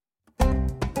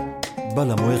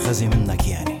بلا مؤاخذة منك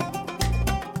يعني،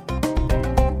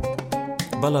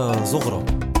 بلا زغرة،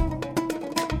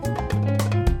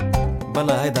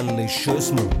 بلا هيدا اللي شو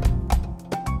اسمه،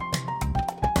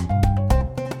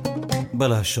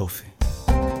 بلا هالشوفة.